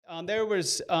There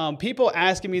was people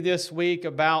asking me this week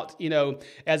about,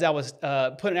 as I was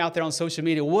putting it out there on social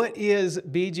media, what is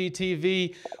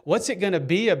BGTV? What's it going to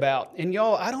be about? And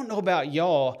y'all, I don't know about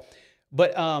y'all,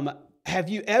 but have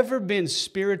you ever been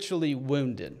spiritually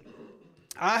wounded?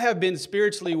 I have been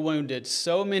spiritually wounded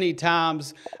so many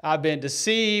times. I've been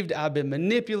deceived, I've been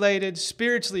manipulated,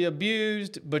 spiritually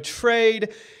abused,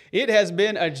 betrayed. It has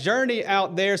been a journey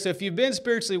out there. So if you've been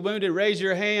spiritually wounded, raise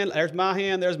your hand. There's my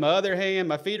hand, there's my other hand,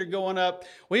 my feet are going up.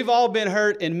 We've all been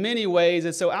hurt in many ways.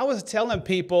 And so I was telling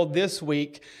people this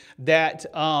week that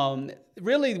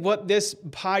really what this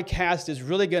podcast is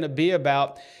really going to be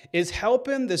about is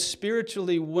helping the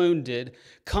spiritually wounded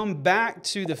come back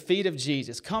to the feet of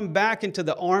Jesus, come back into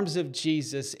the arms of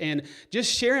Jesus, and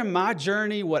just sharing my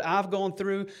journey, what I've gone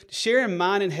through, sharing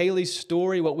mine and Haley's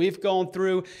story, what we've gone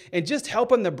through, and just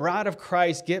helping the bride of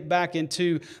Christ get back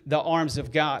into the arms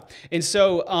of God. And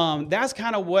so that's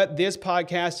kind of what this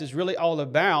podcast is really all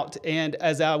about. And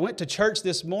as I went to church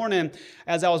this morning,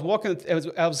 as I was walking,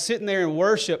 I was sitting there in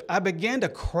worship, I began to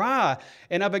cry,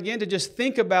 and I began to just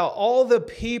think about all the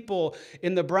people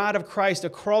in the bride of Christ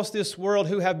across this world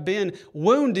who have been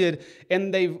wounded,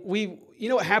 and you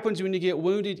know what happens when you get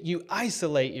wounded? You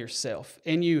isolate yourself,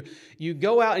 and you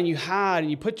go out and you hide,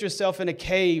 and you put yourself in a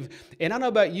cave. And I don't know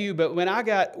about you, but when I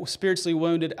got spiritually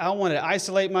wounded, I wanted to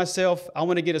isolate myself. I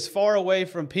want to get as far away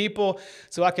from people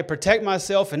so I could protect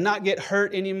myself and not get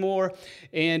hurt anymore.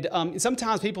 And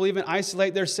sometimes people even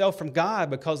isolate themselves from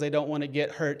God because they don't want to get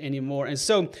hurt anymore. And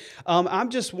so I'm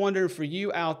just wondering for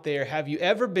you out there, have you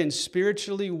ever been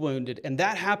spiritually wounded? And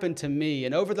that happened to me.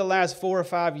 And over the last 4 or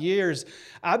 5 years,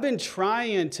 I've been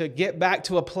trying to get back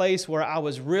to a place where I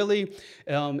was really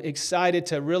excited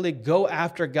to really go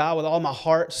after God with all my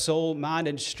heart, soul, mind,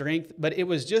 and strength. But it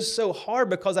was just so hard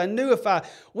because I knew if I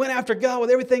went after God with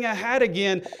everything I had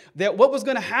again, that what was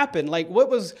going to happen? Like where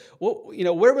was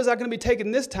I going to be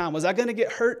taken this time? Was I going to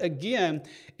get hurt again?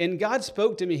 And God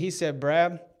spoke to me. He said,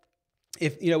 Brad,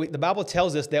 the Bible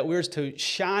tells us that we're to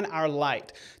shine our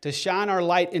light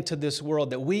into this world,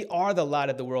 that we are the light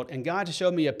of the world. And God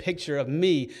showed me a picture of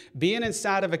me being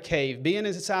inside of a cave, being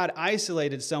inside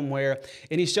isolated somewhere.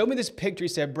 And he showed me this picture. He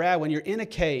said, Brad, when you're in a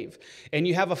cave and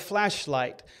you have a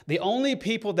flashlight, the only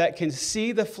people that can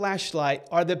see the flashlight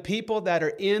are the people that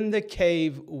are in the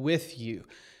cave with you.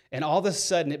 And all of a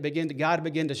sudden, God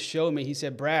began to show me. He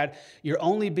said, Brad, you're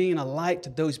only being a light to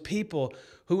those people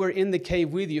who are in the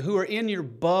cave with you, who are in your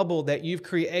bubble that you've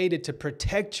created to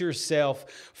protect yourself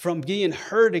from being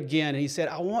hurt again. And he said,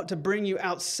 I want to bring you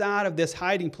outside of this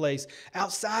hiding place,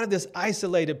 outside of this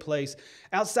isolated place,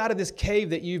 outside of this cave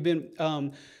that you've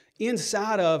been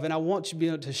inside of, and I want you to be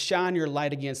able to shine your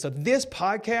light again. So this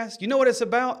podcast, you know what it's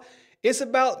about? It's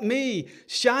about me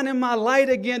shining my light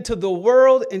again to the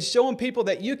world and showing people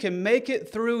that you can make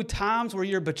it through times where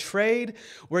you're betrayed,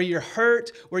 where you're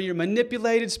hurt, where you're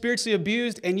manipulated, spiritually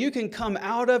abused, and you can come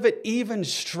out of it even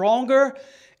stronger.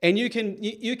 And you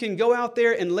can go out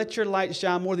there and let your light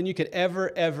shine more than you could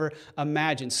ever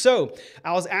imagine. So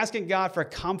I was asking God for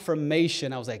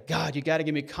confirmation. I was like, God, you got to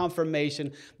give me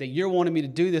confirmation that you're wanting me to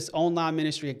do this online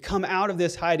ministry and come out of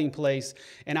this hiding place.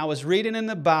 And I was reading in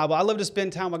the Bible. I love to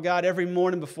spend time with God every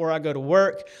morning before I go to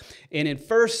work. And in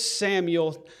 1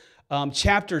 Samuel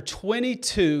chapter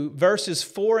 22, verses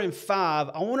 4 and 5.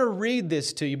 I want to read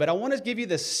this to you, but I want to give you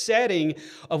the setting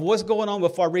of what's going on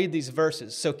before I read these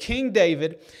verses. So King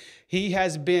David, he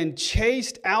has been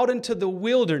chased out into the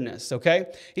wilderness, okay?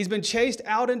 He's been chased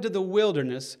out into the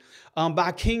wilderness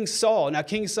by King Saul. Now,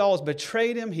 King Saul has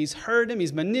betrayed him. He's hurt him.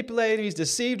 He's manipulated him. He's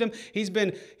deceived him. He's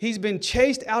been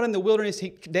chased out in the wilderness.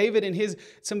 David and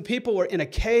some people were in a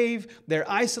cave. They're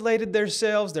isolated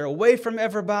themselves. They're away from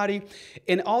everybody.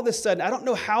 And all of a sudden, I don't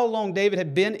know how long David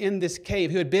had been in this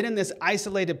cave. He had been in this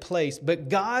isolated place. But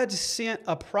God sent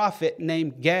a prophet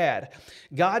named Gad.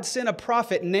 God sent a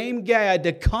prophet named Gad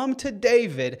to come to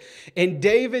David. And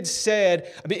David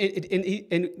said,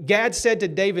 and Gad said to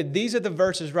David, these are the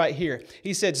verses right here.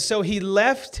 He said, so he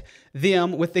left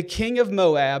them with the king of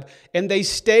Moab, and they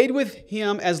stayed with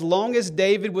him as long as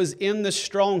David was in the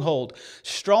stronghold.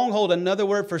 Stronghold, another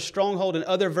word for stronghold in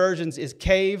other versions is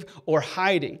cave or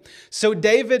hiding. So so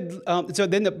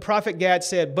then the prophet Gad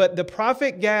said, but the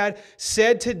prophet Gad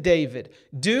said to David,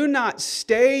 do not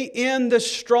stay in the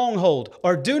stronghold,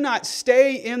 or do not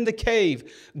stay in the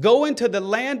cave. Go into the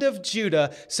land of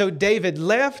Judah. So David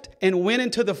left and went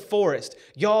into the forest.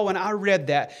 Y'all, when I read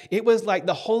that, it was like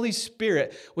the Holy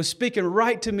Spirit was speaking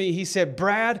right to me. He said,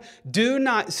 Brad, do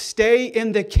not stay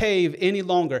in the cave any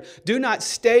longer. Do not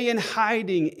stay in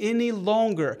hiding any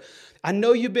longer. I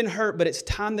know you've been hurt, but it's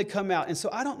time to come out. And so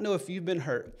I don't know if you've been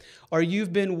hurt or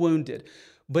you've been wounded,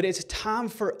 But it's time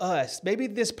for us. Maybe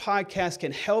this podcast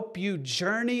can help you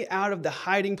journey out of the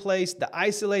hiding place, the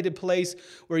isolated place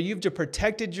where you've just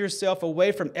protected yourself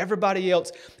away from everybody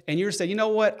else. And you're saying, you know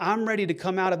what? I'm ready to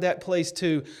come out of that place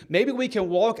too. Maybe we can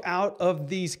walk out of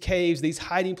these caves, these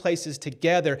hiding places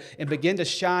together and begin to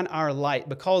shine our light.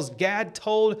 Because God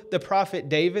told the prophet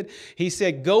David, he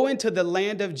said, go into the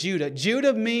land of Judah.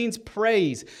 Judah means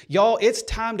praise. Y'all, it's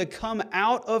time to come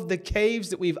out of the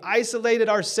caves that we've isolated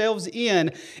ourselves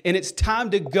in. And it's time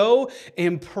to go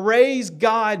and praise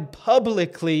God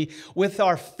publicly with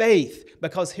our faith.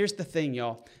 Because here's the thing,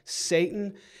 y'all.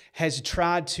 Satan has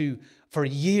tried to, for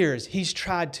years, he's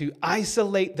tried to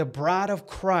isolate the bride of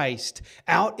Christ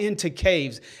out into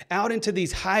caves, out into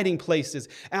these hiding places,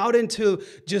 out into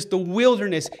just the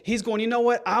wilderness. He's going, you know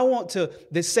what?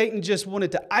 That Satan just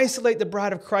wanted to isolate the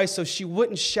bride of Christ so she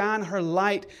wouldn't shine her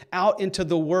light out into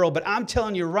the world. But I'm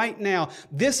telling you right now,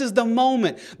 this is the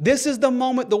moment. This is the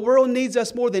moment the world needs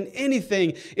us more than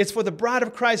anything. It's for the bride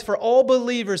of Christ, for all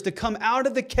believers to come out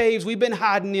of the caves we've been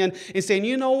hiding in and saying,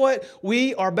 you know what?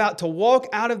 We are about to walk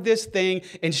out of this thing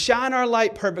and shine our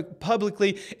light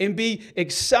publicly and be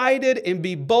excited and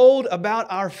be bold about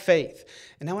our faith.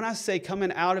 And now when I say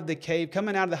coming out of the cave,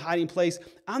 coming out of the hiding place,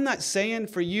 I'm not saying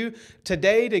for you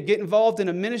today to get involved in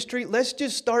a ministry. Let's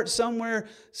just start somewhere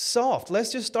soft.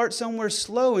 Let's just start somewhere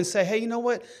slow and say, hey, you know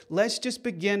what? Let's just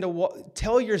begin to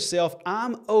tell yourself,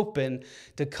 I'm open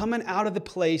to coming out of the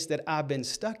place that I've been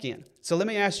stuck in. So let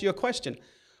me ask you a question.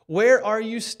 Where are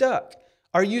you stuck?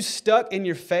 Are you stuck in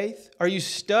your faith? Are you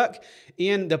stuck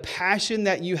in the passion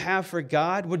that you have for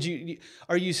God?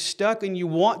 Are you stuck and you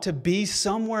want to be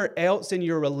somewhere else in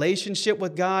your relationship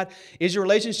with God? Is your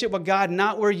relationship with God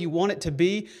not where you want it to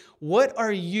be? What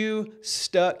are you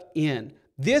stuck in?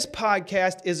 This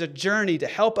podcast is a journey to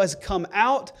help us come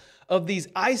out of these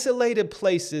isolated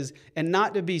places and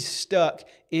not to be stuck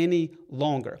any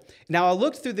longer. Now, I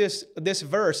looked through this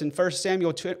verse in 1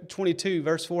 Samuel 22,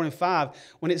 verse 4 and 5.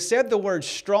 When it said the word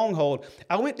stronghold,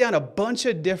 I went down a bunch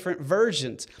of different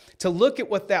versions to look at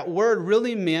what that word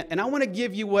really meant. And I want to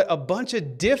give you what a bunch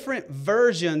of different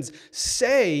versions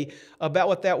say about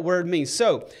what that word means.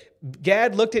 So,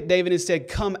 Gad looked at David and said,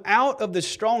 come out of the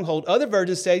stronghold. Other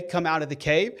versions say, come out of the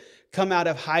cave. Come out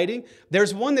of hiding.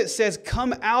 There's one that says,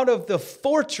 come out of the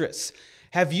fortress.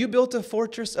 Have you built a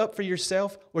fortress up for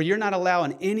yourself where you're not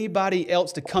allowing anybody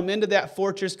else to come into that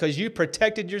fortress because you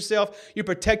protected yourself? You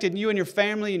protected you and your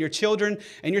family and your children.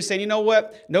 And you're saying, you know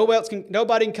what?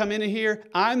 Nobody can come in here.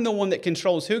 I'm the one that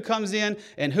controls who comes in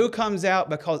and who comes out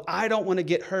because I don't want to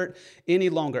get hurt any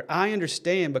longer. I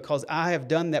understand because I have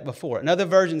done that before. Another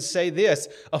versions say this,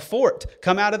 a fort.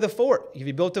 Come out of the fort. Have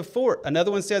you built a fort?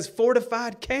 Another one says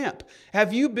fortified camp.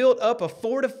 Have you built up a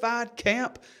fortified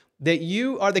camp that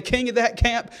you are the king of that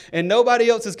camp and nobody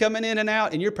else is coming in and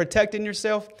out and you're protecting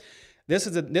yourself? This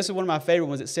is one of my favorite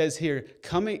ones. It says here,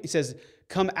 come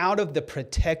out of the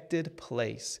protected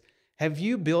place. Have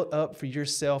you built up for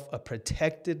yourself a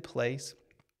protected place?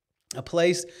 A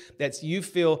place that you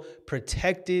feel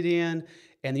protected in.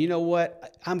 And you know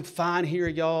what? I'm fine here,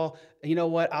 y'all. You know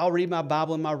what? I'll read my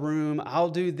Bible in my room. I'll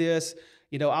do this.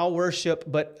 You know, I'll worship,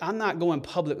 but I'm not going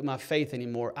public with my faith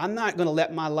anymore. I'm not going to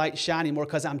let my light shine anymore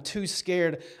because I'm too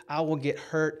scared I will get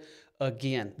hurt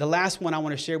again. The last one I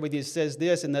want to share with you says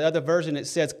this. In the other version, it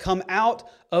says, come out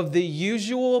of the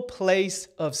usual place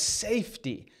of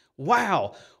safety.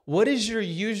 Wow. What is your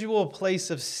usual place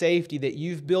of safety that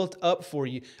you've built up for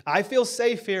you? I feel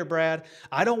safe here, Brad.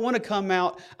 I don't want to come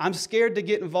out. I'm scared to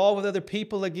get involved with other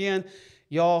people again.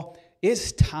 Y'all,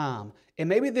 it's time. And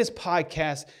maybe this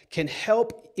podcast can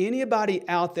help anybody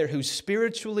out there who's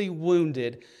spiritually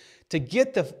wounded to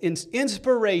get the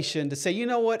inspiration to say, you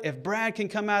know what, if Brad can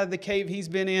come out of the cave he's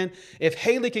been in, if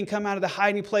Haley can come out of the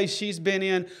hiding place she's been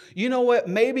in, you know what,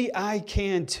 maybe I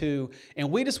can too. And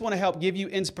we just want to help give you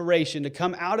inspiration to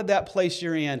come out of that place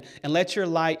you're in and let your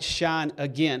light shine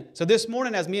again. So this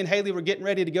morning, as me and Haley were getting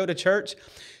ready to go to church,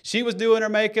 she was doing her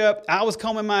makeup. I was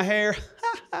combing my hair.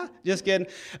 Just kidding.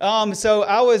 So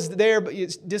I was there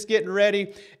just getting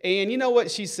ready. And you know what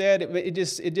she said? It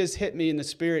just hit me in the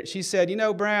spirit. She said, you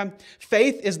know, Brad,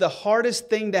 faith is the hardest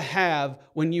thing to have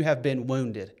when you have been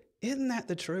wounded. Isn't that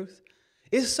the truth?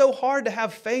 It's so hard to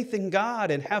have faith in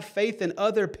God and have faith in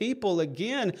other people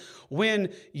again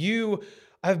when you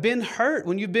have been hurt,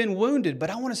 when you've been wounded.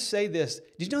 But I want to say this.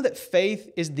 Did you know that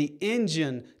faith is the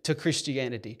engine to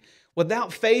Christianity?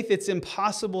 Without faith, it's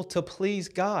impossible to please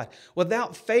God.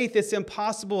 Without faith, it's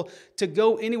impossible to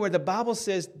go anywhere. The Bible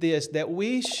says this, that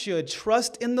we should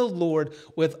trust in the Lord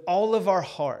with all of our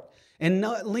heart and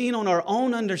not lean on our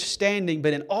own understanding,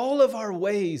 but in all of our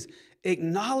ways,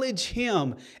 Acknowledge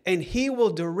Him, and He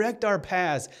will direct our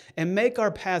paths and make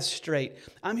our paths straight.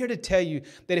 I'm here to tell you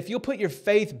that if you'll put your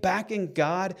faith back in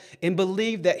God and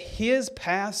believe that His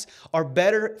paths are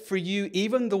better for you,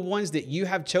 even the ones that you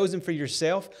have chosen for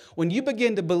yourself, when you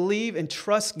begin to believe and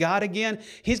trust God again,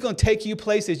 He's going to take you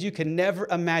places you can never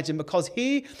imagine, because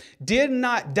He did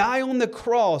not die on the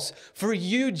cross for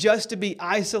you just to be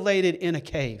isolated in a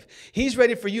cave. He's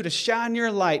ready for you to shine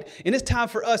your light. And it's time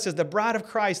for us as the bride of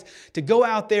Christ to go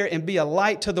out there and be a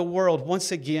light to the world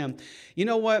once again. You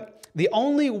know what? The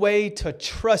only way to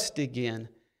trust again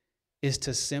is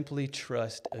to simply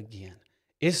trust again.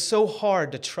 It's so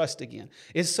hard to trust again.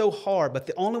 It's so hard, but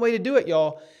the only way to do it,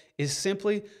 y'all, is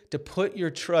simply to put your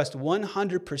trust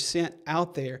 100%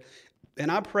 out there.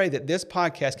 And I pray that this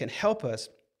podcast can help us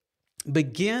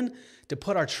begin to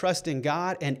put our trust in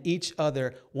God and each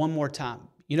other one more time.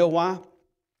 You know why?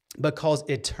 Because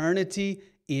eternity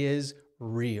is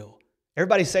real.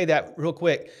 Everybody say that real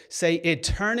quick. Say,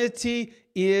 eternity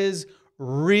is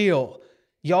real.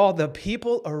 Y'all, the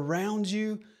people around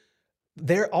you,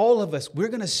 all of us, we're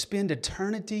going to spend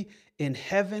eternity in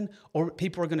heaven, or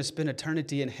people are going to spend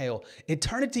eternity in hell.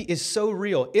 Eternity is so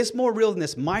real. It's more real than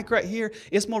this mic right here.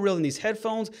 It's more real than these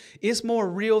headphones. It's more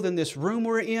real than this room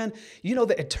we're in. You know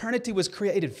that eternity was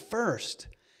created first.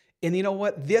 And you know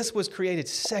what? This was created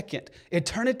second.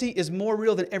 Eternity is more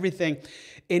real than everything.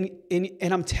 And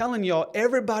I'm telling y'all,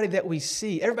 everybody that we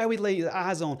see, everybody we lay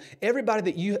eyes on,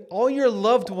 everybody that all your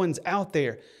loved ones out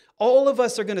there, all of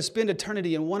us are going to spend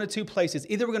eternity in one of two places.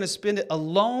 Either we're going to spend it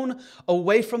alone,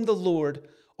 away from the Lord,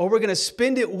 or we're going to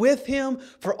spend it with Him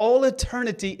for all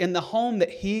eternity in the home that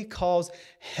He calls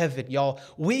heaven, y'all.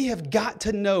 We have got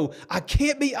to know I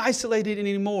can't be isolated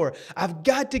anymore. I've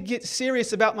got to get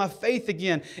serious about my faith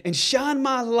again and shine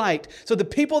my light so the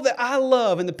people that I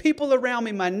love and the people around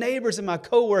me, my neighbors and my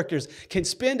coworkers, can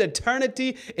spend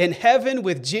eternity in heaven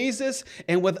with Jesus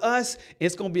and with us.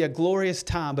 It's going to be a glorious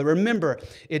time. But remember,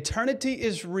 eternity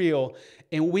is real,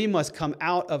 and we must come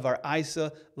out of our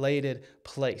isolated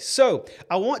place. So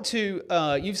I want to,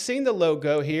 you've seen the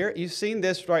logo here. You've seen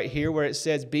this right here where it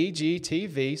says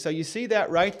BGTV. So you see that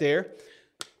right there.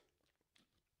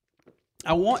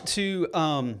 I want to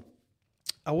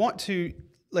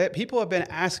let people have been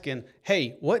asking,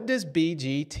 hey, what does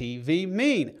BGTV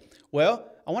mean? Well,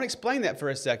 I want to explain that for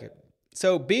a second.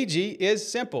 So BG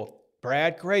is simple,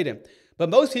 Brad Graydon. But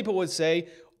most people would say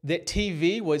that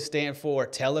TV would stand for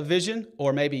television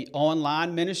or maybe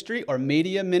online ministry or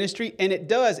media ministry. And it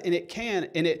does, and it can,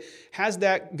 and it has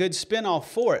that good spinoff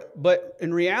for it. But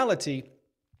in reality,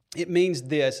 it means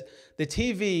this. The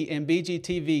TV in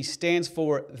BGTV stands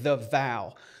for The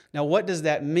Vow. Now, what does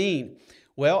that mean?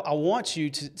 Well, I want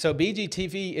you to, so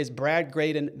BGTV is Brad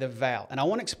Graydon, The Vow. And I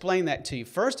want to explain that to you.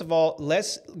 First of all,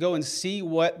 let's go and see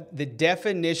what the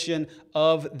definition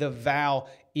of the vow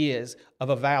is, of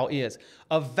a vow is.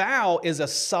 A vow is a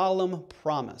solemn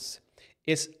promise.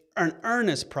 It's an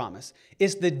earnest promise.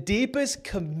 It's the deepest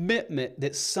commitment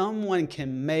that someone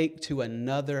can make to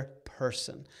another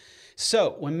person.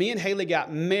 So when me and Haley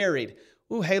got married,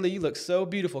 ooh, Haley, you look so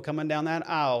beautiful coming down that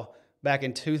aisle back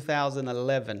in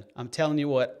 2011. I'm telling you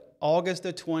what, August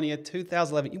the 20th,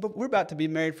 2011, we're about to be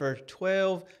married for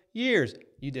 12 years.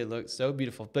 You did look so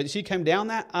beautiful. But she came down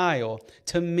that aisle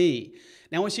to me.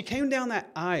 Now, when she came down that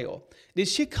aisle, did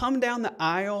she come down the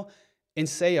aisle and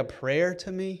say a prayer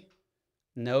to me?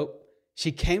 Nope.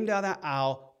 She came down that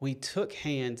aisle, we took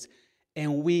hands,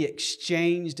 and we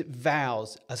exchanged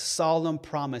vows, a solemn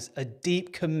promise, a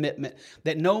deep commitment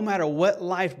that no matter what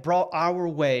life brought our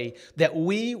way, that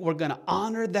we were going to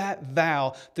honor that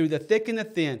vow through the thick and the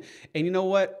thin. And you know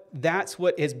what? That's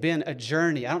what has been a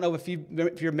journey. I don't know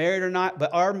if you're married or not,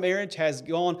 but our marriage has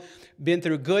been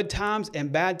through good times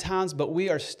and bad times, but we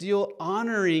are still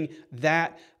honoring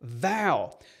that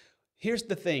vow. Here's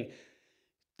the thing.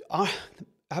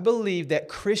 I believe that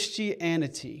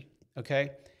Christianity,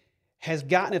 okay, has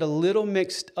gotten it a little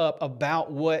mixed up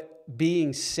about what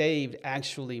being saved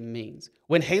actually means.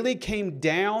 When Haley came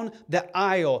down the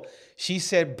aisle, she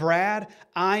said, Brad,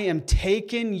 I am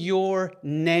taking your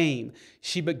name.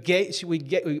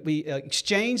 We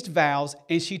exchanged vows,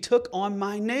 and she took on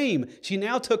my name. She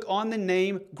now took on the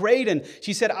name Graydon.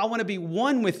 She said, I want to be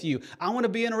one with you. I want to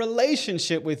be in a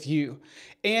relationship with you,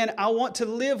 and I want to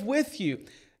live with you.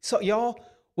 So y'all,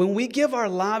 when we give our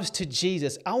lives to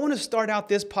Jesus, I want to start out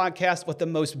this podcast with the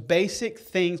most basic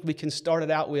things we can start it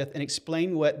out with and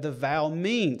explain what the vow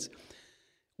means.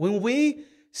 When we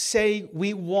say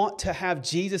we want to have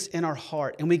Jesus in our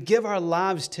heart and we give our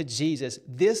lives to Jesus,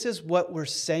 this is what we're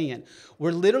saying.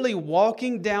 We're literally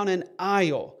walking down an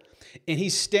aisle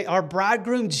And our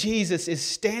bridegroom Jesus is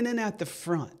standing at the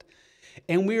front.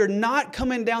 And we are not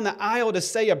coming down the aisle to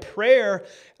say a prayer.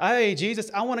 Hey, Jesus,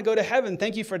 I want to go to heaven.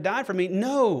 Thank you for dying for me.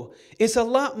 No, it's a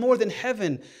lot more than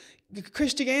heaven.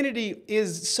 Christianity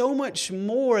is so much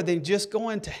more than just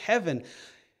going to heaven.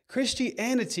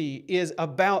 Christianity is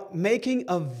about making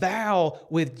a vow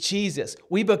with Jesus.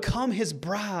 We become his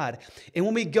bride. And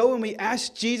when we go and we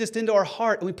ask Jesus into our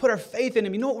heart and we put our faith in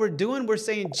him, you know what we're doing? We're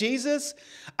saying, Jesus,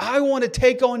 I want to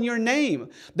take on your name.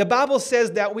 The Bible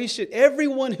says that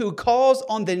everyone who calls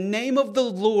on the name of the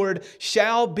Lord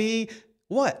shall be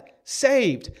what?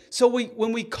 Saved. So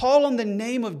when we call on the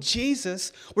name of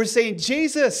Jesus, we're saying,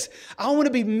 Jesus, I want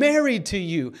to be married to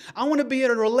you. I want to be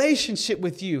in a relationship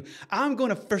with you. I'm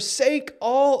going to forsake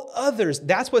all others.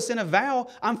 That's what's in a vow.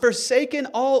 I'm forsaking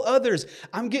all others.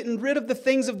 I'm getting rid of the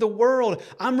things of the world.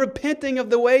 I'm repenting of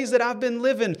the ways that I've been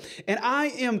living. And I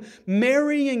am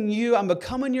marrying you. I'm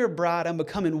becoming your bride. I'm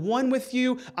becoming one with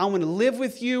you. I want to live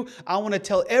with you. I want to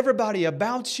tell everybody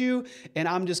about you. And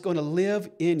I'm just going to live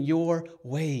in your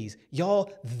ways.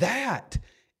 Y'all, that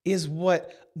is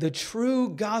what the true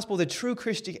gospel, the true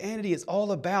Christianity is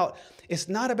all about. It's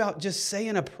not about just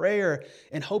saying a prayer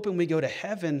and hoping we go to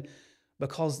heaven,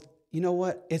 because you know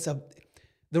what?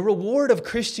 The reward of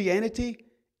Christianity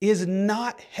is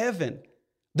not heaven.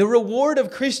 The reward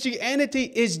of Christianity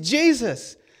is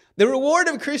Jesus. The reward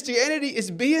of Christianity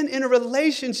is being in a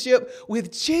relationship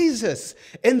with Jesus.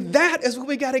 And that is what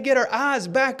we got to get our eyes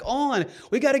back on.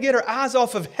 We got to get our eyes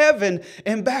off of heaven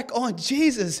and back on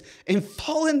Jesus and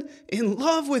falling in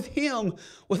love with him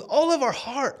with all of our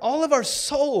heart, all of our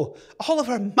soul, all of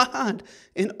our mind,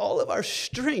 and all of our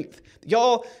strength.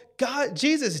 Y'all,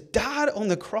 Jesus died on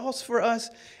the cross for us,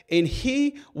 and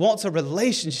he wants a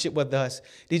relationship with us.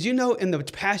 Did you know in the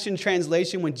Passion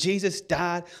Translation, when Jesus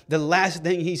died, the last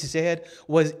thing he said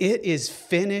was, "It is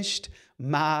finished,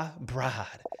 my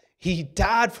bride." He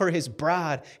died for his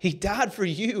bride. He died for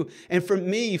you and for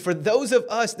me, for those of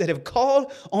us that have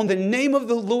called on the name of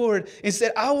the Lord and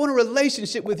said, I want a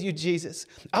relationship with you, Jesus.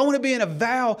 I want to be in a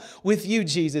vow with you,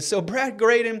 Jesus. So Brad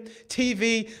Graydon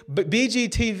TV,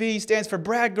 BGTV stands for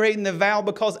Brad Graydon the Vow,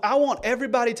 because I want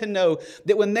everybody to know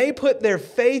that when they put their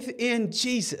faith in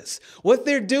Jesus, what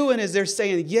they're doing is they're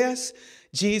saying, yes,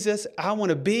 Jesus, I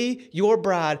want to be your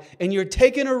bride. And you're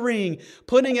taking a ring,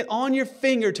 putting it on your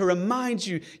finger to remind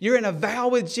you you're in a vow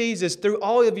with Jesus through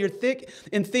all of your thick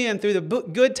and thin, through the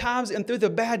good times and through the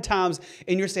bad times.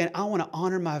 And you're saying, I want to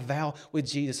honor my vow with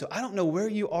Jesus. So I don't know where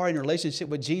you are in your relationship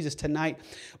with Jesus tonight,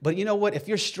 but you know what? If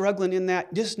you're struggling in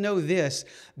that, just know this,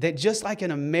 that just like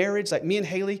in a marriage, like me and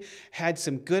Haley had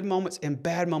some good moments and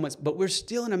bad moments, but we're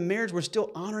still in a marriage. We're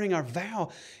still honoring our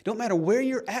vow. Don't matter where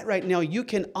you're at right now, you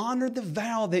can honor the vow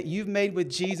that you've made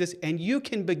with Jesus, and you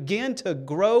can begin to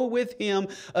grow with him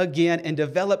again and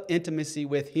develop intimacy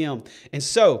with him. And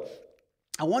so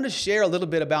I want to share a little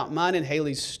bit about mine and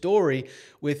Haley's story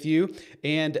with you,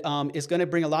 and it's going to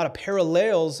bring a lot of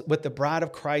parallels with the bride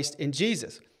of Christ in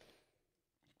Jesus.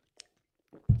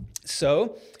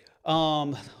 So,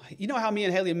 you know how me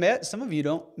and Haley met? Some of you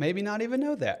don't, maybe not even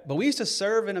know that. But we used to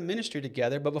serve in a ministry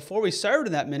together. But before we served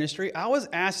in that ministry, I was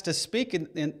asked to speak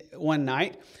in one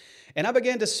night. And I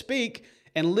began to speak,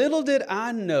 and little did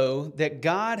I know that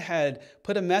God had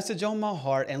put a message on my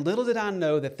heart, and little did I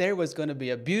know that there was going to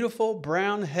be a beautiful,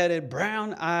 brown-headed,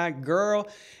 brown-eyed girl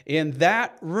in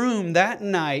that room that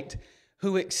night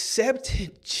who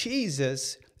accepted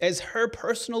Jesus as her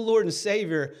personal Lord and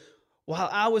Savior while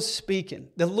I was speaking.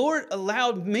 The Lord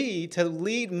allowed me to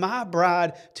lead my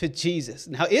bride to Jesus.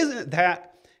 Now, isn't that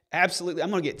absolutely, I'm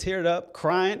going to get teared up,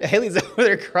 crying. Haley's over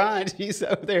there crying. She's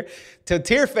over there to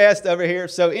tear fest over here.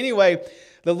 So anyway,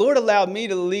 the Lord allowed me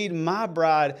to lead my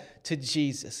bride to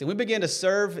Jesus. And we began to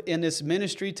serve in this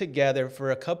ministry together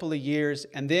for a couple of years.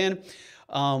 And then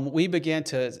we began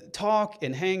to talk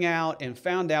and hang out and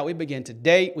found out we began to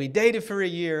date. We dated for a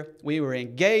year. We were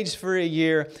engaged for a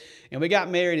year. And we got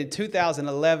married in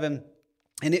 2011.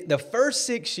 And the first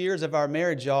 6 years of our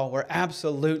marriage, y'all, were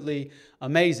absolutely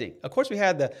amazing. Of course, we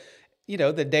had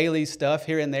the daily stuff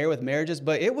here and there with marriages,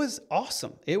 but it was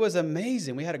awesome. It was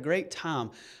amazing. We had a great time.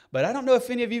 But I don't know if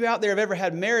any of you out there have ever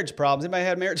had marriage problems. Anybody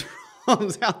had marriage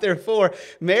problems out there before?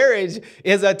 Marriage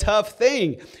is a tough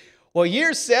thing. Well,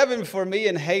 year 7 for me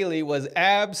and Haley was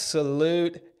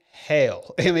absolute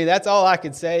hell. I mean, that's all I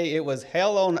could say. It was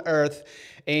hell on earth.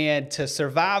 And to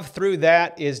survive through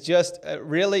that is just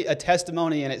really a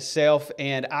testimony in itself.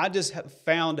 And I just have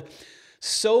found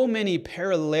so many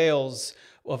parallels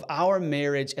of our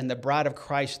marriage and the bride of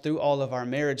Christ through all of our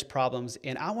marriage problems.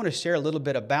 And I want to share a little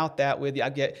bit about that with you.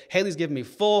 Haley's given me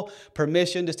full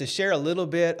permission just to share a little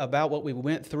bit about what we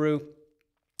went through.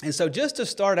 And so just to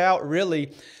start out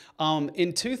really,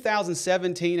 in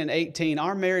 2017 and 18,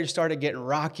 our marriage started getting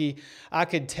rocky. I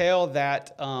could tell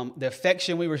that the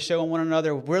affection we were showing one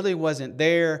another really wasn't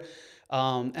there.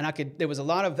 There was a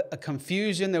lot of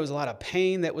confusion. There was a lot of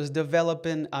pain that was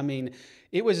developing. I mean,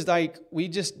 it was like we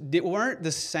weren't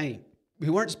the same. We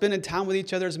weren't spending time with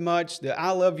each other as much. The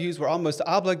I love yous were almost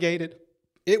obligated.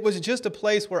 It was just a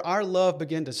place where our love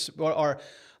our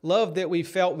love that we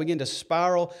felt began to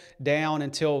spiral down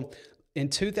until in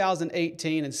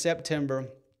 2018 in September,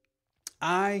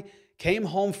 I came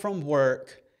home from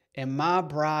work and my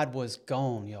bride was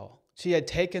gone, y'all. She had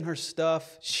taken her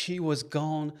stuff. She was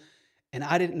gone. And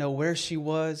I didn't know where she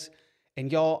was.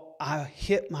 And y'all, I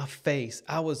hit my face.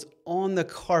 I was on the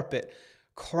carpet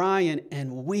crying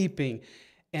and weeping.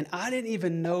 And I didn't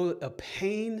even know a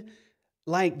pain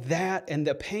like that and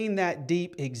the pain that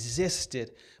deep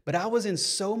existed. But I was in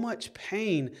so much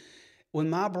pain. When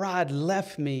my bride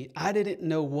left me, I didn't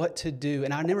know what to do.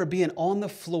 And I remember being on the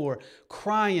floor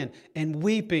crying and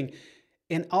weeping.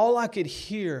 And all I could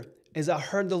hear is I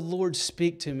heard the Lord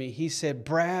speak to me. He said,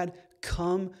 "Brad,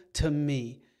 come to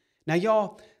me." Now,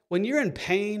 y'all, when you're in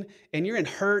pain and you're in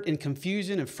hurt and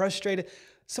confusion and frustrated,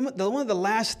 one of the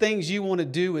last things you want to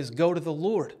do is go to the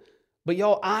Lord. But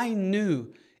y'all, I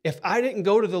knew if I didn't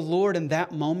go to the Lord in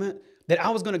that moment, that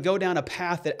I was going to go down a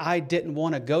path that I didn't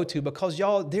want to go to. Because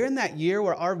y'all, during that year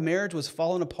where our marriage was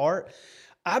falling apart,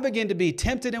 I began to be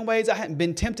tempted in ways I hadn't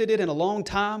been tempted in a long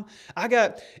time. I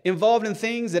got involved in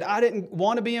things that I didn't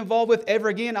want to be involved with ever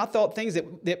again. I thought things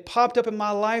that popped up in my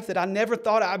life that I never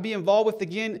thought I'd be involved with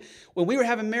again. When we were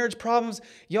having marriage problems,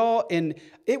 y'all, and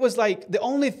it was like the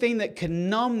only thing that could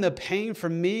numb the pain for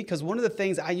me, because one of the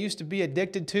things I used to be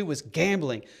addicted to was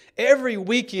gambling. Every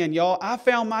weekend, y'all, I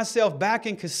found myself back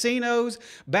in casinos,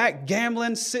 back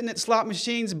gambling, sitting at slot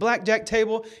machines, blackjack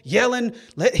table, yelling,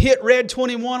 hit red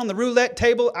 21 on the roulette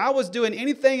table. I was doing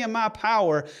anything in my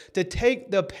power to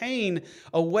take the pain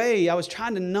away. I was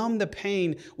trying to numb the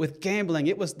pain with gambling.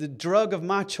 It was the drug of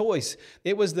my choice.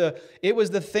 It was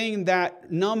the thing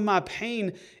that numbed my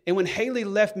pain. And when Haley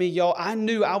left me, y'all, I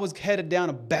knew I was headed down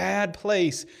a bad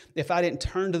place if I didn't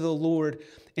turn to the Lord.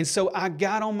 And so I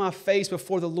got on my face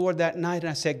before the Lord that night and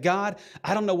I said, "God,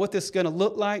 I don't know what this is going to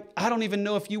look like. I don't even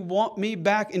know if you want me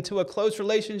back into a close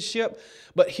relationship,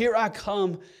 but here I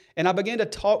come." And I began to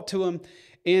talk to him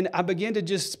and I began to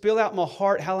just spill out my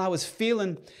heart, how I was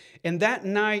feeling. And that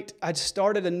night I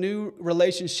started a new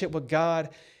relationship with God.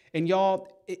 And y'all,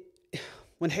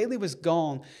 when Haley was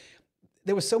gone,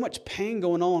 there was so much pain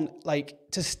going on,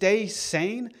 like to stay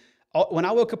sane. When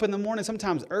I woke up in the morning,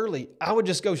 sometimes early, I would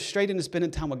just go straight into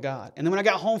spending time with God. And then when I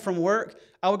got home from work,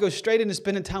 I would go straight into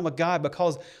spending time with God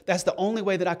because that's the only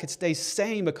way that I could stay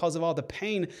sane because of all the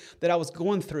pain that I was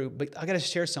going through. But I got to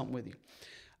share something with you.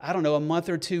 I don't know, a month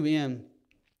or two in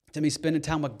to me spending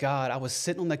time with God, I was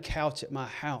sitting on the couch at my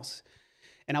house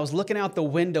and I was looking out the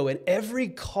window and every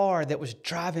car that was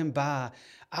driving by,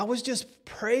 I was just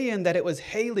praying that it was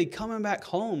Haley coming back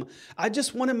home. I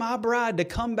just wanted my bride to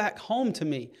come back home to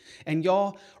me. And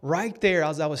y'all, right there,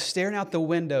 as I was staring out the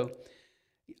window,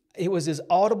 it was as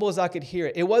audible as I could hear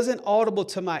it. It wasn't audible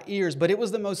to my ears, but it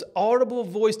was the most audible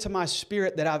voice to my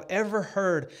spirit that I've ever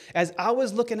heard. As I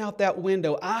was looking out that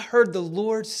window, I heard the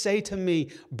Lord say to me,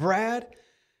 "Brad,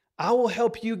 I will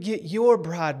help you get your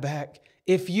bride back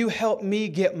if you help me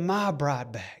get my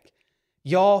bride back."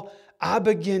 Y'all, I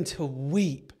began to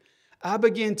weep. I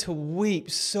began to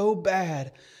weep so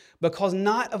bad because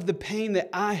not of the pain that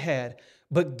I had,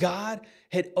 but God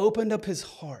had opened up his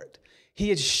heart. He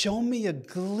had shown me a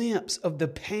glimpse of the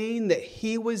pain that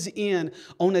he was in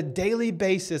on a daily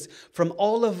basis from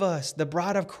all of us, the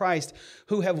bride of Christ,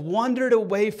 who have wandered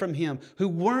away from him, who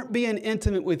weren't being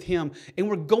intimate with him, and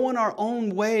we're going our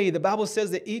own way. The Bible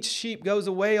says that each sheep goes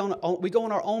away, we go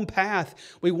on our own path.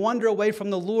 We wander away from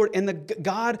the Lord, and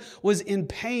God was in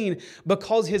pain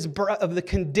because of the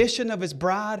condition of his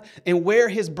bride and where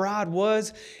his bride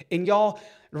was. And y'all,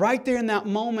 right there in that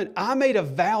moment, I made a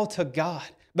vow to God.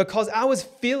 Because I was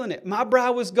feeling it. My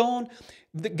bride was gone.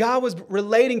 God was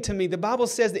relating to me. The Bible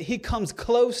says that he comes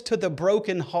close to the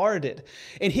brokenhearted.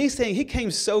 And he's saying he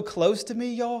came so close to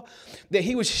me, y'all, that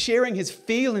he was sharing his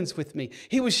feelings with me.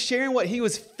 He was sharing what he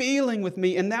was feeling with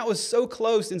me. And that was so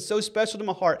close and so special to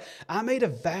my heart. I made a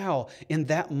vow in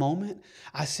that moment.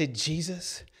 I said,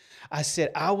 "Jesus," I said,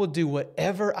 "I will do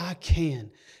whatever I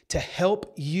can to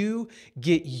help you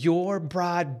get your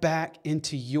bride back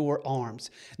into your arms."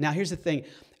 Now, here's the thing.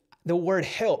 The word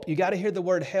help. You got to hear the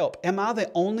word help. Am I the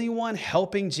only one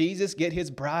helping Jesus get his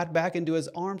bride back into his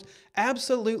arms?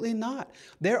 Absolutely not.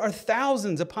 There are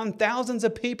thousands upon thousands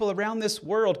of people around this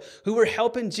world who are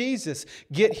helping Jesus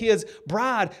get his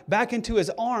bride back into his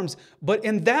arms. But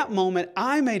in that moment,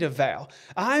 I made a vow.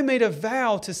 I made a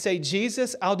vow to say,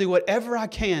 Jesus, I'll do whatever I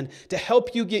can to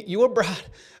help you get your bride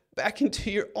back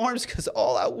into your arms, because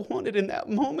all I wanted in that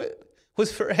moment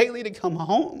was for Haley to come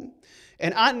home.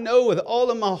 And I know with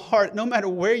all of my heart, no matter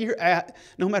where you're at,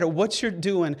 no matter what you're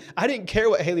doing, I didn't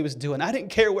care what Haley was doing. I didn't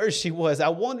care where she was. I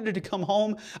wanted her to come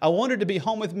home. I wanted her to be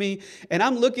home with me. And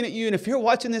I'm looking at you, and if you're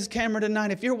watching this camera tonight,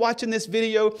 if you're watching this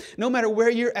video, no matter where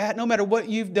you're at, no matter what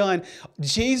you've done,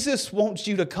 Jesus wants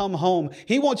you to come home.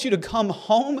 He wants you to come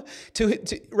home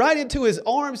right into his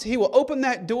arms. He will open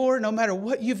that door no matter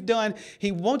what you've done.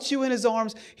 He wants you in his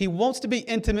arms. He wants to be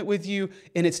intimate with you,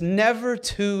 and it's never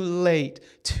too late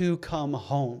to come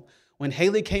home. When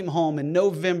Haley came home in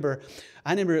November,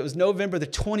 I remember it was November the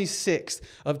 26th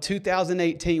of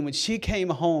 2018, when she came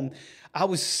home, I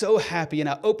was so happy, and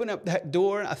I opened up that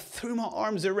door and I threw my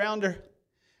arms around her.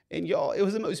 And y'all, it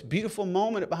was the most beautiful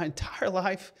moment of my entire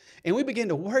life. And we began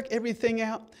to work everything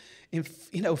out. And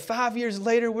 5 years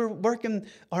later, we're working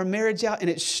our marriage out, and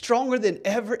it's stronger than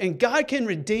ever. And God can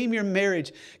redeem your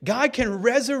marriage. God can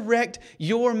resurrect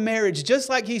your marriage, just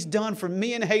like he's done for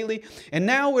me and Haley. And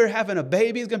now we're having a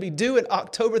baby. It's going to be due in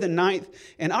October the 9th.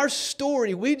 And our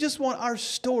story, we just want our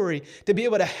story to be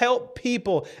able to help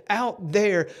people out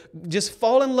there just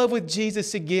fall in love with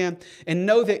Jesus again, and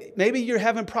know that maybe you're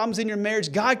having problems in your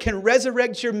marriage. God can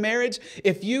resurrect your marriage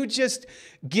if you just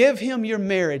give him your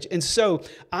marriage. And so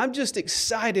I'm just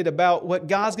excited about what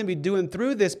God's going to be doing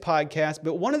through this podcast.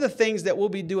 But one of the things that we'll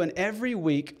be doing every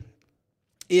week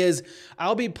is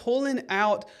I'll be pulling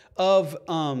out of,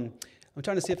 I'm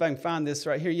trying to see if I can find this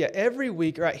right here. Yeah, every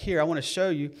week right here, I want to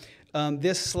show you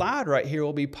this slide right here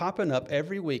will be popping up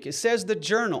every week. It says the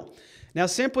journal. Now,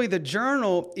 simply the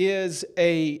journal is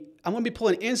I'm going to be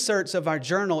pulling inserts of our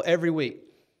journal every week.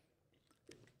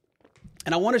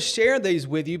 And I want to share these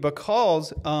with you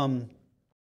because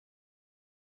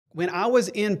when I was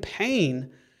in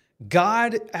pain,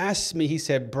 God asked me, he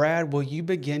said, Brad, will you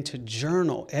begin to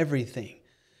journal everything?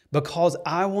 Because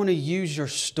I want to use your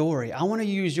story. I want to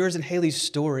use yours and Haley's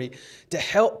story to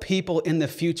help people in the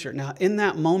future. Now, in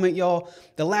that moment, y'all,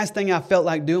 the last thing I felt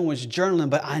like doing was journaling,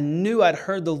 but I knew I'd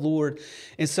heard the Lord.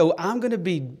 And so I'm going to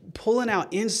be pulling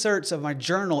out inserts of my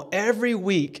journal every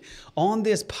week on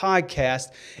this podcast,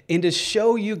 and to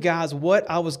show you guys what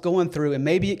I was going through. And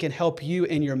maybe it can help you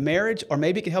in your marriage, or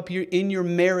maybe it can help you in your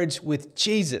marriage with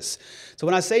Jesus. So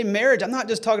when I say marriage, I'm not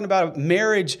just talking about a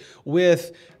marriage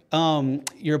with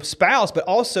your spouse, but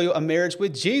also a marriage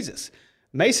with Jesus.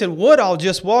 Mason Woodall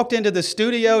just walked into the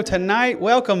studio tonight.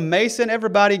 Welcome, Mason.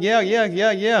 Everybody, yeah. We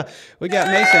got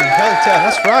Mason.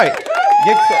 That's right.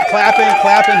 Get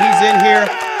clapping. He's in here.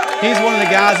 He's one of the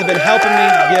guys that have been helping me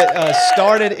get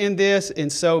started in this.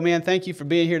 And so, man, thank you for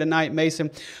being here tonight,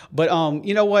 Mason. But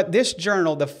you know what? This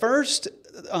journal, the first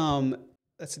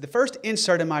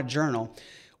insert in my journal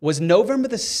was November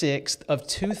the 6th of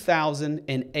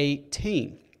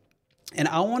 2018. And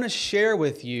I want to share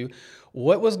with you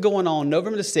what was going on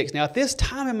November the 6th. Now, at this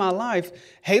time in my life,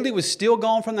 Haley was still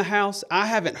gone from the house. I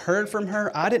haven't heard from her.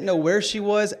 I didn't know where she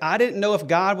was. I didn't know what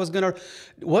God was going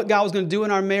to do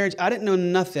in our marriage. I didn't know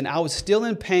nothing. I was still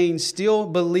in pain, still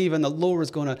believing the Lord was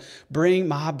going to bring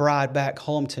my bride back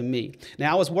home to me.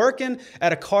 Now, I was working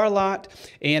at a car lot,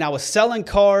 and I was selling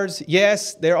cars.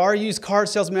 Yes, there are used car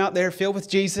salesmen out there filled with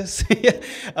Jesus. But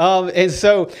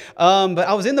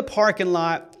I was in the parking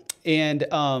lot. And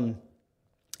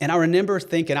I remember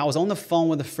thinking, I was on the phone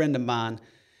with a friend of mine,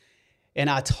 and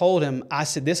I told him, I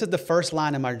said, this is the first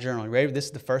line in my journal. You ready? This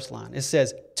is the first line. It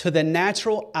says, to the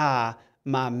natural eye,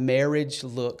 my marriage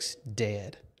looks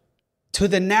dead. To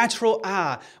the natural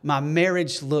eye, my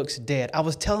marriage looks dead. I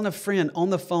was telling a friend on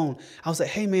the phone, I was like,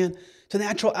 hey man, to the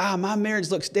natural eye, my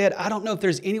marriage looks dead. I don't know if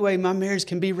there's any way my marriage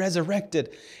can be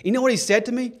resurrected. You know what he said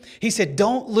to me? He said,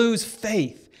 don't lose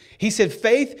faith. He said,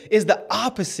 faith is the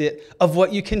opposite of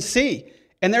what you can see.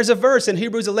 And there's a verse in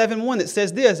Hebrews 11:1 that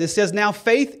says this. It says, now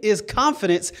faith is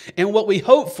confidence in what we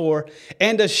hope for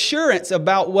and assurance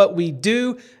about what we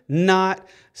do not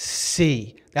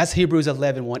see. That's Hebrews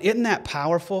 11:1. Isn't that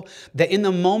powerful? That in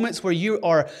the moments where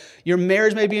your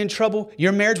marriage may be in trouble,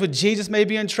 your marriage with Jesus may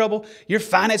be in trouble, your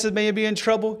finances may be in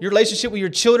trouble, your relationship with your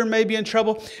children may be in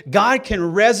trouble, God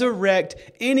can resurrect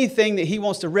anything that he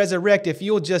wants to resurrect if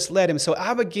you'll just let him. So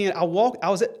I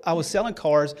was selling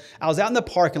cars, I was out in the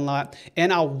parking lot,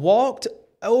 and I walked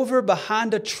over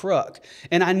behind a truck,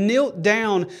 and I knelt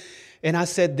down And I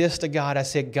said this to God. I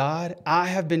said, God, I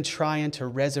have been trying to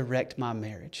resurrect my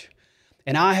marriage.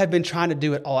 And I have been trying to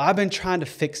do it all. I've been trying to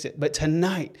fix it. But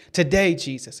today,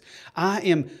 Jesus, I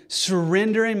am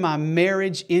surrendering my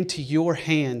marriage into your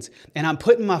hands. And I'm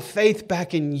putting my faith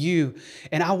back in you.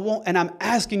 And I'm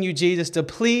asking you, Jesus, to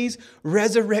please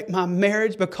resurrect my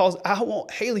marriage because I want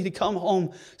Haley to come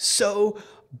home so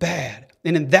bad.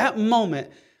 And in that moment,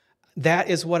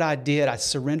 that is what I did. I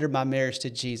surrendered my marriage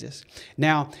to Jesus.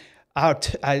 Now,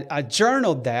 I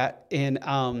journaled that and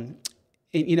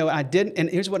I didn't. And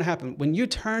here's what happened. When you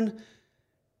turn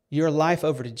your life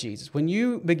over to Jesus, when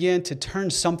you begin to turn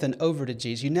something over to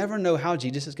Jesus, you never know how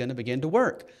Jesus is going to begin to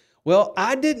work. Well,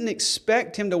 I didn't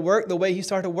expect him to work the way he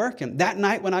started working. That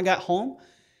night when I got home,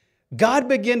 God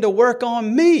began to work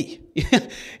on me.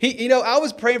 I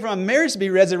was praying for my marriage to be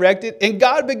resurrected, and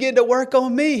God began to work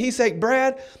on me. He said,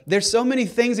 Brad, there's so many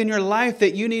things in your life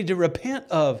that you need to repent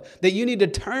of, that you need to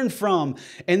turn from,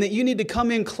 and that you need to come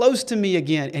in close to me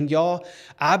again. And y'all,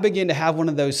 I began to have one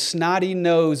of those snotty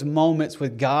nose moments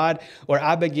with God where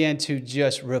I began to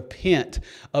just repent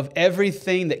of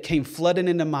everything that came flooding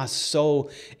into my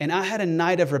soul. And I had a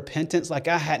night of repentance like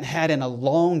I hadn't had in a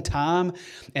long time.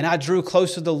 And I drew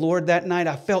close to the Lord that night.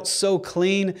 I felt so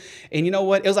clean. And you know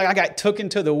what? It was like I got taken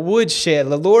to the woodshed.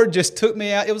 The Lord just took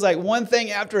me out. It was like one thing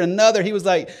after another. He was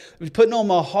like putting on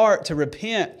my heart to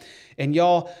repent. And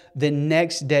y'all, the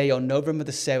next day on November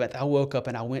the 7th, I woke up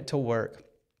and I went to work.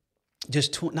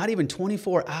 Just not even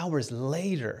 24 hours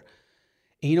later.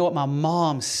 And you know what? My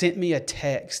mom sent me a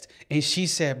text and she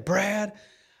said, Brad,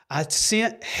 I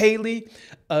sent Haley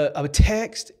a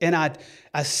text and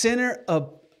I sent her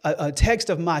a text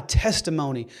of my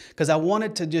testimony because I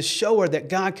wanted to just show her that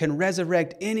God can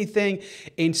resurrect anything.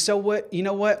 And so what? You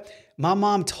know what? My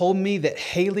mom told me that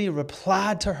Haley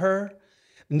replied to her.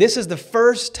 And this is the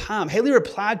first time Haley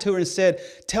replied to her and said,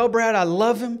 tell Brad I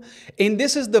love him. And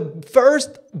this is the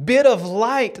first bit of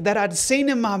light that I'd seen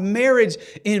in my marriage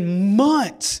in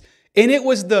months. And it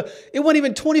wasn't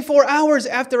even 24 hours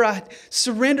after I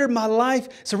surrendered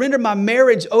my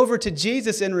marriage over to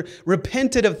Jesus and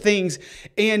repented of things.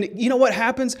 And you know what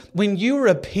happens? When you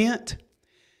repent,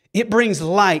 it brings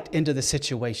light into the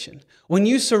situation. When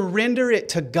you surrender it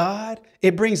to God,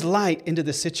 it brings light into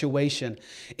the situation.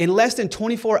 In less than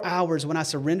 24 hours, when I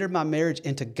surrendered my marriage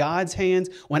into God's hands,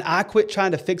 when I quit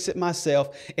trying to fix it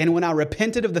myself, and when I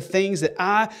repented of the things that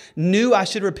I knew I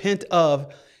should repent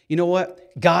of, you know what?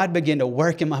 God began to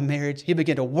work in my marriage. He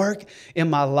began to work in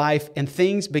my life, and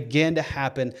things began to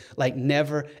happen like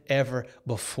never, ever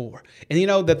before. And you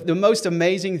know, the most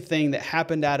amazing thing that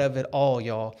happened out of it all,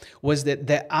 y'all, was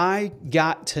that I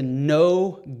got to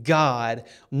know God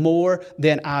more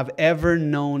than I've ever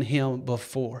known him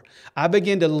before. I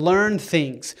began to learn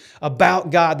things about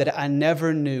God that I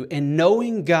never knew. And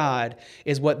knowing God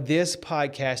is what this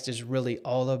podcast is really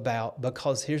all about,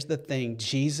 because here's the thing,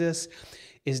 Jesus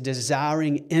is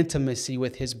desiring intimacy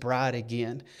with his bride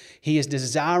again. He is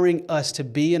desiring us to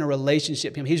be in a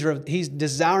relationship with him. He's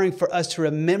desiring for us to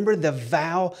remember the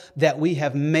vow that we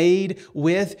have made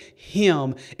with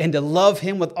him and to love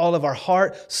him with all of our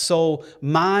heart, soul,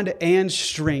 mind, and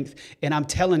strength. And I'm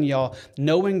telling y'all,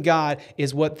 knowing God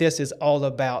is what this is all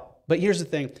about. But here's the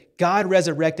thing. God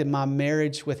resurrected my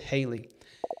marriage with Haley.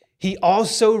 He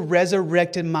also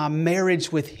resurrected my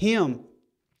marriage with him.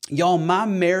 Y'all, my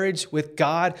marriage with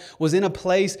God was in a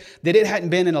place that it hadn't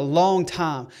been in a long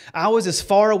time. I was as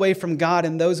far away from God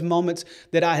in those moments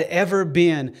that I had ever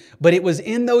been. But it was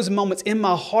in those moments, in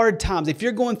my hard times. If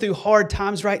you're going through hard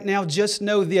times right now, just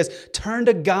know this. Turn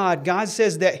to God. God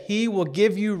says that he will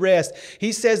give you rest.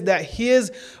 He says that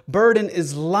his burden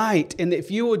is light. And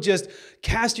if you will just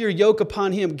cast your yoke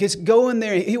upon him, just go in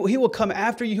there. He will come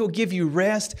after you. He'll give you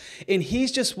rest. And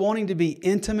he's just wanting to be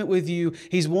intimate with you.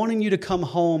 He's wanting you to come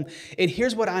home. And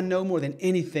here's what I know more than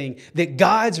anything, that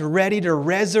God's ready to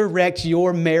resurrect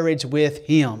your marriage with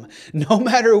him. No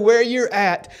matter where you're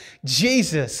at,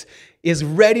 Jesus is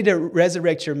ready to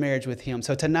resurrect your marriage with him.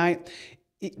 So tonight,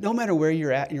 no matter where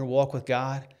you're at in your walk with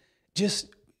God, just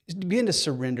begin to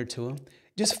surrender to him.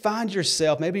 Just find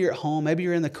yourself, maybe you're at home, maybe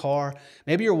you're in the car,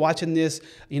 maybe you're watching this,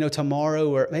 tomorrow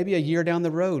or maybe a year down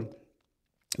the road.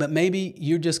 But maybe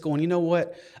you're just going, you know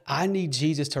what? I need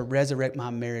Jesus to resurrect my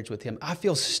marriage with him. I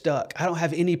feel stuck. I don't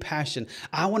have any passion.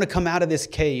 I want to come out of this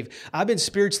cave. I've been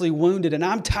spiritually wounded and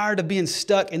I'm tired of being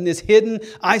stuck in this hidden,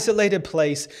 isolated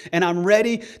place. And I'm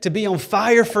ready to be on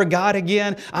fire for God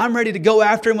again. I'm ready to go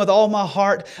after him with all my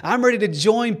heart. I'm ready to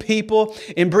join people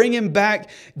and bring him back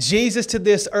Jesus to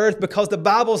this earth, because the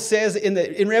Bible says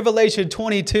in Revelation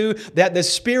 22 that the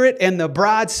Spirit and the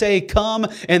bride say, come.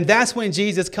 And that's when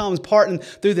Jesus comes parting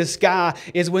through the sky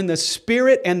is when the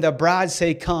Spirit and the bride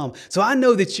say, come. So I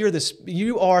know that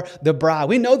you are the bride.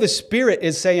 We know the Spirit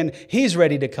is saying He's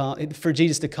ready to come, for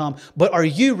Jesus to come. But are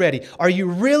you ready? Are you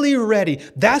really ready?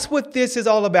 That's what this is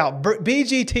all about.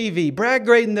 BGTV, Brad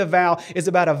Graydon the Vow, is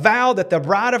about a vow that the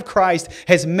bride of Christ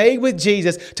has made with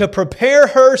Jesus to prepare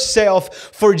herself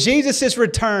for Jesus'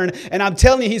 return. And I'm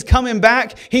telling you, He's coming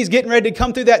back. He's getting ready to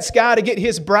come through that sky to get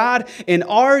His bride. And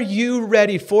are you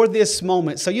ready for this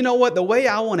moment? So you know what? The way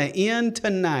I want to end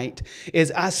tonight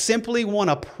is I simply want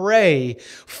to pray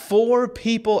for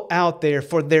people out there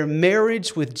for their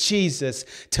marriage with Jesus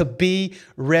to be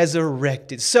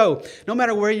resurrected. So no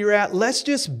matter where you're at, let's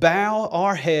just bow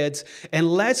our heads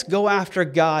and let's go after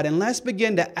God and let's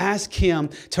begin to ask Him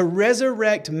to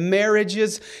resurrect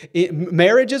marriages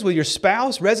with your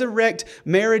spouse, resurrect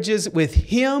marriages with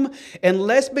Him, and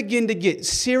let's begin to get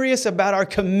serious about our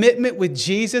commitment with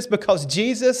Jesus, because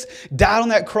Jesus died on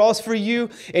that cross for you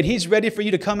and He's ready for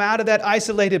you to come out of that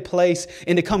isolated place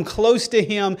and to come close to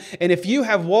Him. And if you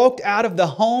have walked out of the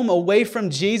home away from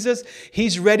Jesus,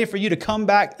 He's ready for you to come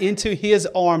back into His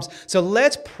arms. So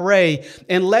let's pray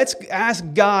and let's ask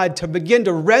God to begin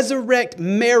to resurrect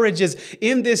marriages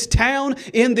in this town,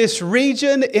 in this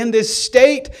region, in this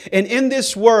state, and in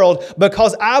this world,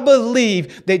 because I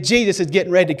believe that Jesus is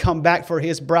getting ready to come back for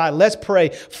His bride. Let's pray.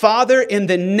 Father, in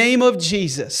the name of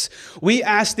Jesus, we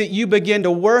ask that You begin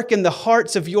to work in the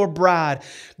hearts of Your bride.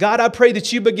 God, I pray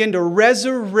that You begin to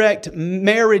resurrect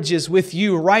marriages with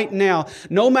You right now.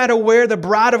 No matter where the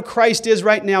bride of Christ is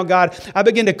right now, God, I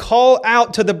begin to call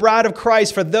out to the bride of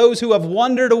Christ for those who have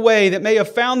wandered away, that may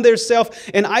have found themselves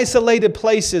in isolated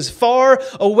places, far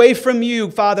away from You.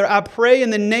 Father, I pray in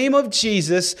the name of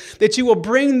Jesus that You will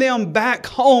bring them back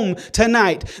home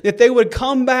tonight, that they would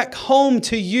come back home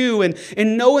to You,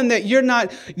 and knowing that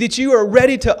You are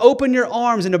ready to open Your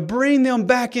arms and to bring them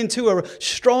back into a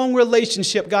strong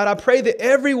relationship. God, I pray that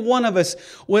every one of us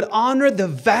would honor the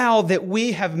vow that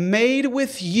we have made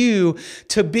with You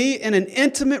to be in an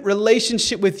intimate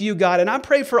relationship with You, God. And I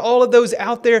pray for all of those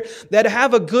out there that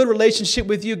have a good relationship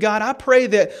with You, God. I pray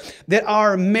that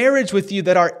our marriage with You,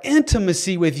 that our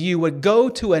intimacy with You would go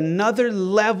to another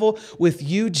level with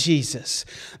You, Jesus.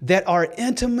 That our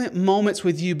intimate moments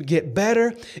with You get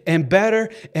better and better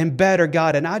and better,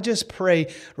 God. And I just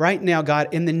pray right now, God,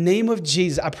 in the name of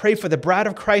Jesus, I pray for the bride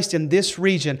of Christ in this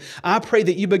region. I pray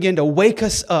that You begin to wake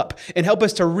us up and help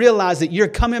us to realize that You're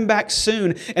coming back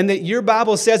soon, and that Your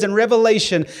Bible says in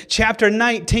Revelation chapter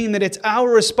 19 that it's our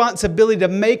responsibility to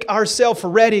make ourselves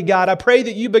ready, God. I pray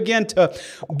that You begin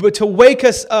to wake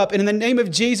us up. And in the name of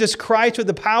Jesus Christ, with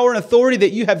the power and authority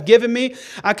that You have given me,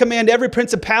 I command every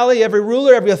principality, every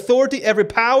ruler, every authority, every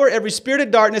power, every spirit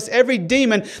of darkness, every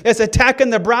demon that's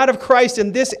attacking the bride of Christ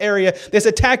in this area, that's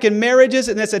attacking marriages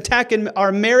and that's attacking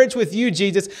our marriage with You,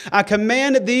 Jesus. I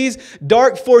command these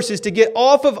dark forces to get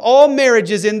off of all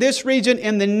marriages in this region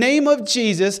in the name of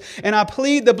Jesus. And I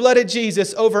plead the blood of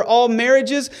Jesus over all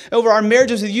marriages, over our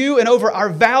marriages with You, and over our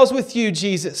vows with You,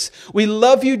 Jesus. We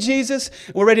love You, Jesus.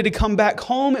 We're ready to come back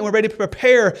home, and we're ready to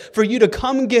prepare for You to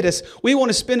come get us. We want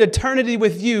to spend eternity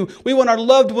with You. We want our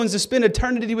loved ones to spend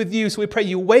eternity with You. So we pray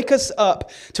You wake us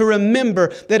up to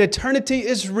remember that eternity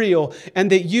is real,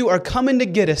 and that You are coming to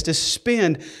get us to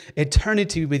spend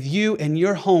eternity with You in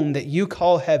Your home that You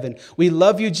call heaven. We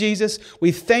love You, Jesus.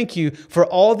 We thank You for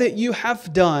all that You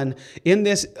have done in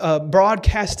this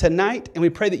broadcast tonight. And we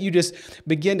pray that You just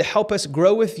begin to help us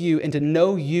grow with You and to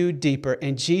know You deeper.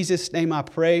 In Jesus' name I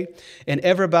pray. And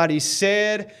everybody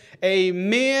said,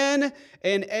 amen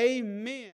and amen.